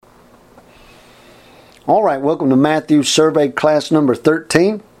All right, welcome to Matthew Survey Class number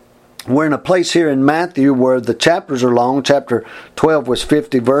 13. We're in a place here in Matthew where the chapters are long. Chapter 12 was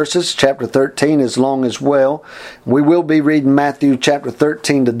 50 verses. Chapter 13 is long as well. We will be reading Matthew chapter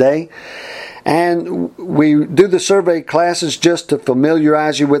 13 today. And we do the survey classes just to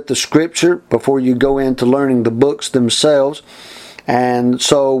familiarize you with the Scripture before you go into learning the books themselves. And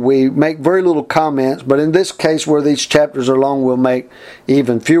so we make very little comments, but in this case where these chapters are long, we'll make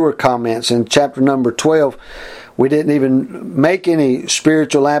even fewer comments. In chapter number 12, we didn't even make any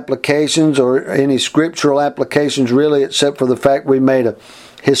spiritual applications or any scriptural applications really, except for the fact we made a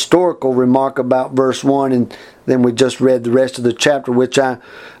historical remark about verse 1, and then we just read the rest of the chapter, which I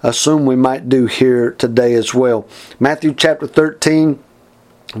assume we might do here today as well. Matthew chapter 13,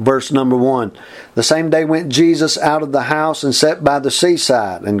 verse number 1. The same day went Jesus out of the house and sat by the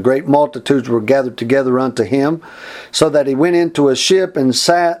seaside, and great multitudes were gathered together unto him, so that he went into a ship and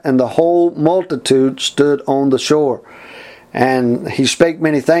sat, and the whole multitude stood on the shore. And he spake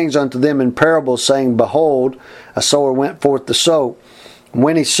many things unto them in parables, saying, Behold, a sower went forth to sow.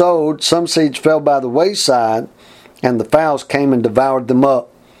 When he sowed, some seeds fell by the wayside, and the fowls came and devoured them up.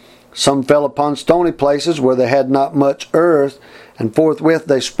 Some fell upon stony places where they had not much earth, and forthwith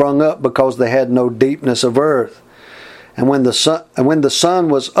they sprung up, because they had no deepness of earth. And when the sun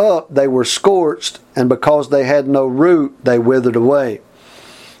was up, they were scorched, and because they had no root, they withered away.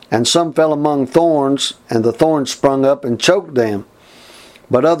 And some fell among thorns, and the thorns sprung up and choked them.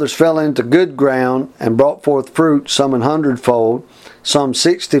 But others fell into good ground, and brought forth fruit, some 100-fold, some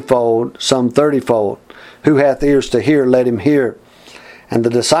 60-fold, some 30-fold. Who hath ears to hear, let him hear. And the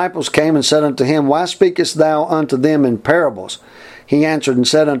disciples came and said unto him, Why speakest thou unto them in parables? He answered and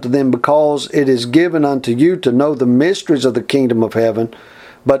said unto them, Because it is given unto you to know the mysteries of the kingdom of heaven,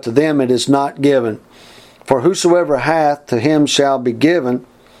 but to them it is not given. For whosoever hath, to him shall be given,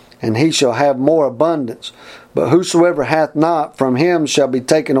 and he shall have more abundance. But whosoever hath not, from him shall be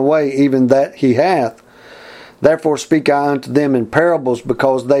taken away even that he hath. Therefore speak I unto them in parables,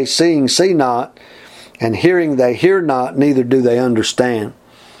 because they seeing see not, and hearing they hear not, neither do they understand.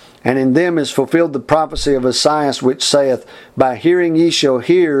 And in them is fulfilled the prophecy of Esaias, which saith, By hearing ye shall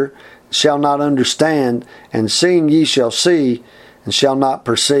hear, shall not understand, and seeing ye shall see, and shall not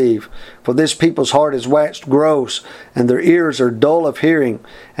perceive. For this people's heart is waxed gross, and their ears are dull of hearing,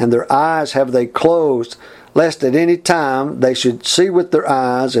 and their eyes have they closed, lest at any time they should see with their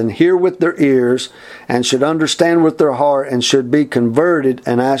eyes, and hear with their ears, and should understand with their heart, and should be converted,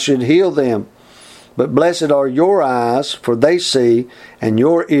 and I should heal them. But blessed are your eyes, for they see, and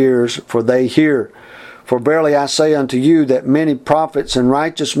your ears, for they hear. For verily I say unto you, that many prophets and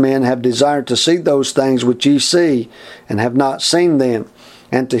righteous men have desired to see those things which ye see, and have not seen them,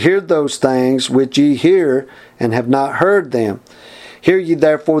 and to hear those things which ye hear, and have not heard them. Hear ye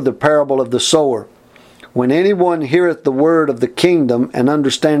therefore the parable of the sower. When any one heareth the word of the kingdom, and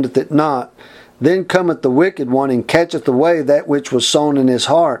understandeth it not, then cometh the wicked one, and catcheth away that which was sown in his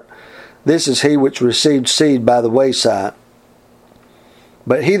heart. This is he which received seed by the wayside.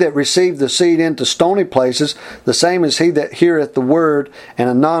 But he that received the seed into stony places, the same is he that heareth the word,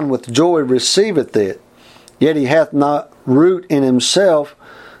 and anon with joy receiveth it. Yet he hath not root in himself,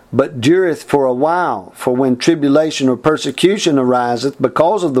 but dureth for a while. For when tribulation or persecution ariseth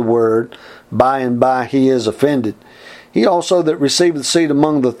because of the word, by and by he is offended. He also that receiveth seed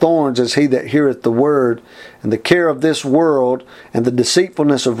among the thorns is he that heareth the word, and the care of this world and the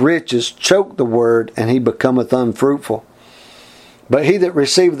deceitfulness of riches choke the word, and he becometh unfruitful. But he that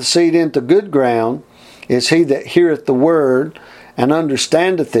receiveth the seed into good ground is he that heareth the word, and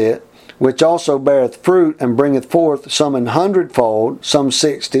understandeth it, which also beareth fruit, and bringeth forth some 100-fold, some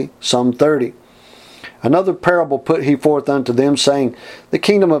 60, some 30. Another parable put he forth unto them, saying, The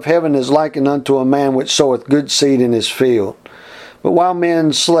kingdom of heaven is likened unto a man which soweth good seed in his field. But while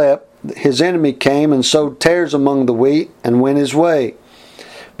men slept, his enemy came and sowed tares among the wheat, and went his way.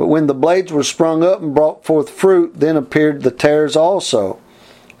 But when the blades were sprung up and brought forth fruit, then appeared the tares also.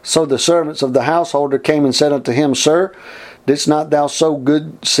 So the servants of the householder came and said unto him, Sir, didst not thou sow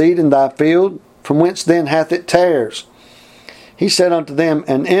good seed in thy field? From whence then hath it tares? He said unto them,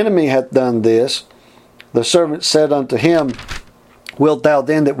 An enemy hath done this. The servant said unto him, Wilt thou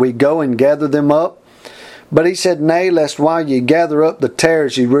then that we go and gather them up? But he said, Nay, lest while ye gather up the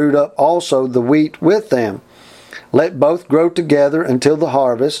tares ye root up also the wheat with them. Let both grow together until the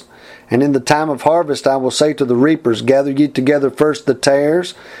harvest. And in the time of harvest I will say to the reapers, Gather ye together first the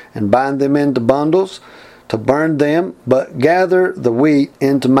tares, and bind them into bundles, to burn them, but gather the wheat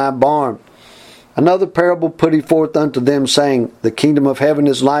into my barn. Another parable put he forth unto them, saying, The kingdom of heaven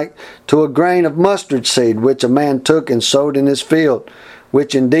is like to a grain of mustard seed, which a man took and sowed in his field,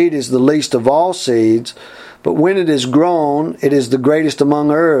 which indeed is the least of all seeds, but when it is grown, it is the greatest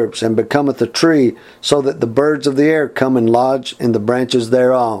among herbs, and becometh a tree, so that the birds of the air come and lodge in the branches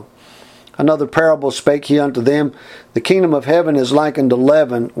thereof. Another parable spake he unto them, The kingdom of heaven is like unto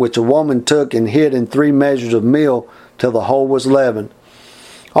leaven, which a woman took and hid in 3 measures of meal, till the whole was leavened.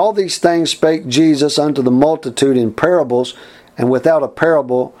 All these things spake Jesus unto the multitude in parables, and without a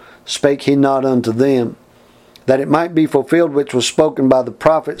parable spake he not unto them, that it might be fulfilled which was spoken by the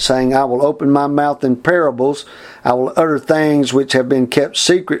prophet, saying, I will open my mouth in parables, I will utter things which have been kept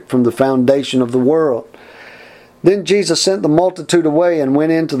secret from the foundation of the world. Then Jesus sent the multitude away, and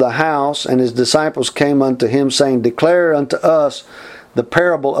went into the house, and his disciples came unto him, saying, Declare unto us the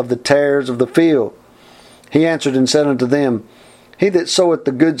parable of the tares of the field. He answered and said unto them, He that soweth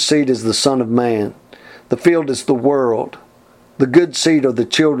the good seed is the Son of Man. The field is the world. The good seed are the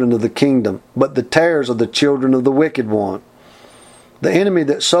children of the kingdom, but the tares are the children of the wicked one. The enemy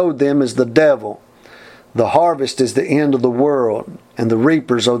that sowed them is the devil. The harvest is the end of the world, and the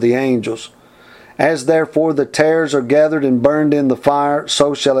reapers are the angels. As therefore the tares are gathered and burned in the fire,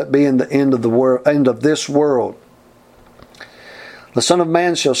 so shall it be in the end of this world. The Son of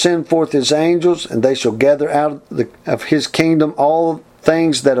Man shall send forth his angels, and they shall gather out of his kingdom all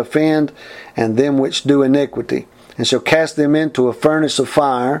things that offend, and them which do iniquity, and shall cast them into a furnace of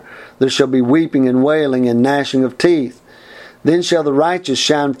fire. There shall be weeping and wailing and gnashing of teeth. Then shall the righteous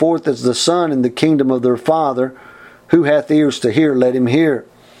shine forth as the sun in the kingdom of their Father. Who hath ears to hear, let him hear.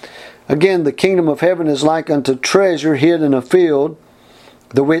 Again, the kingdom of heaven is like unto treasure hid in a field,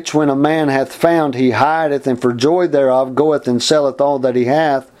 the which when a man hath found, he hideth, and for joy thereof goeth and selleth all that he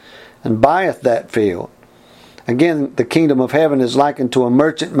hath, and buyeth that field. Again, the kingdom of heaven is like unto a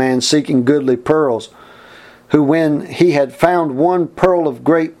merchant man seeking goodly pearls, who when he had found one pearl of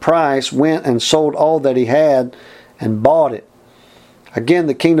great price, went and sold all that he had, and bought it. Again,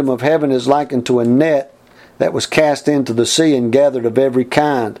 the kingdom of heaven is like unto a net that was cast into the sea, and gathered of every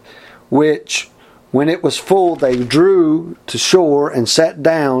kind, which, when it was full, they drew to shore, and sat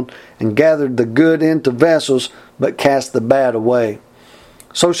down, and gathered the good into vessels, but cast the bad away.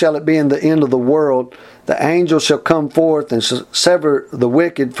 So shall it be in the end of the world. The angels shall come forth, and shall sever the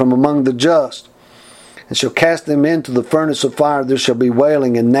wicked from among the just, and shall cast them into the furnace of fire. There shall be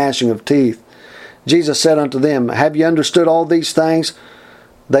wailing and gnashing of teeth. Jesus said unto them, Have ye understood all these things?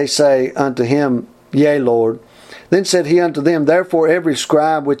 They say unto him, Yea, Lord. Then said he unto them, Therefore every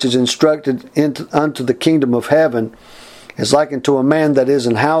scribe which is instructed unto the kingdom of heaven is like unto a man that is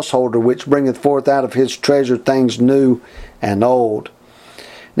an householder, which bringeth forth out of his treasure things new and old.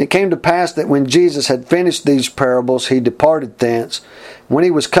 And it came to pass that when Jesus had finished these parables, he departed thence. When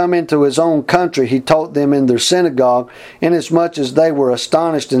he was come into his own country, he taught them in their synagogue, inasmuch as they were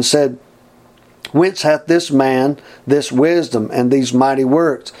astonished, and said, Whence hath this man this wisdom and these mighty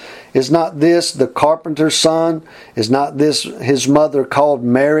works? Is not this the carpenter's son? Is not this his mother called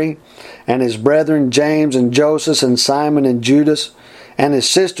Mary? And his brethren James and Joseph and Simon and Judas? And his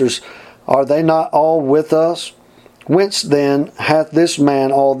sisters, are they not all with us? Whence then hath this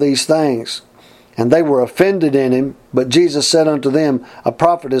man all these things? And they were offended in him. But Jesus said unto them, A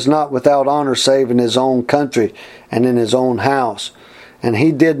prophet is not without honor, save in his own country and in his own house. And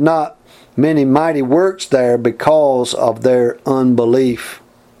he did not many mighty works there because of their unbelief.